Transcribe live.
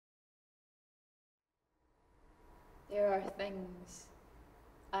There are things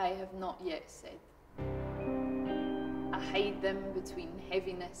I have not yet said. I hide them between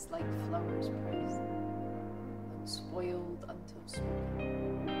heaviness like flowers pressed, unspoiled until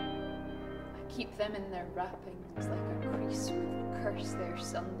spoken. I keep them in their wrappings like a crease would curse their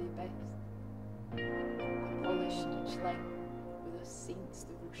Sunday best. I polish each line with a saint's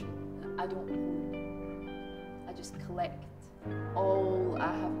devotion. I don't hoard. I just collect all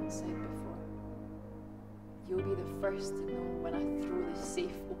I haven't said before. You'll be the first to know when I throw the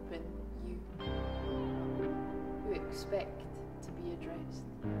safe open, you who expect to be addressed.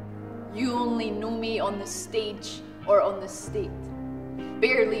 You only know me on the stage or on the state,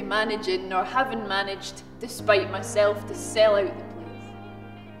 barely managing or having managed, despite myself, to sell out the place.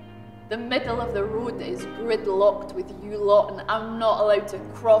 The middle of the road is gridlocked with you lot, and I'm not allowed to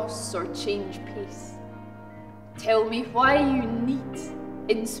cross or change pace. Tell me why you need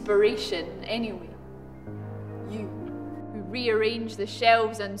inspiration anyway. You, who rearrange the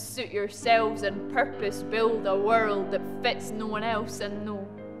shelves and suit yourselves and purpose build a world that fits no one else, and no,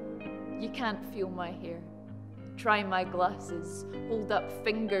 you can't feel my hair, try my glasses, hold up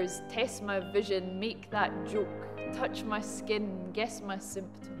fingers, test my vision, make that joke, touch my skin, guess my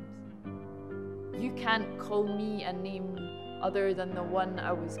symptoms. You can't call me a name other than the one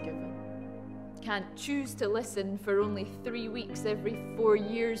I was given. Can't choose to listen for only 3 weeks every 4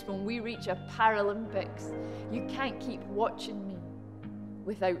 years when we reach a Paralympics. You can't keep watching me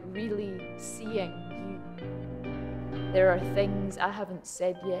without really seeing you. There are things I haven't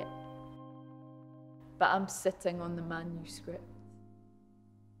said yet, but I'm sitting on the manuscript.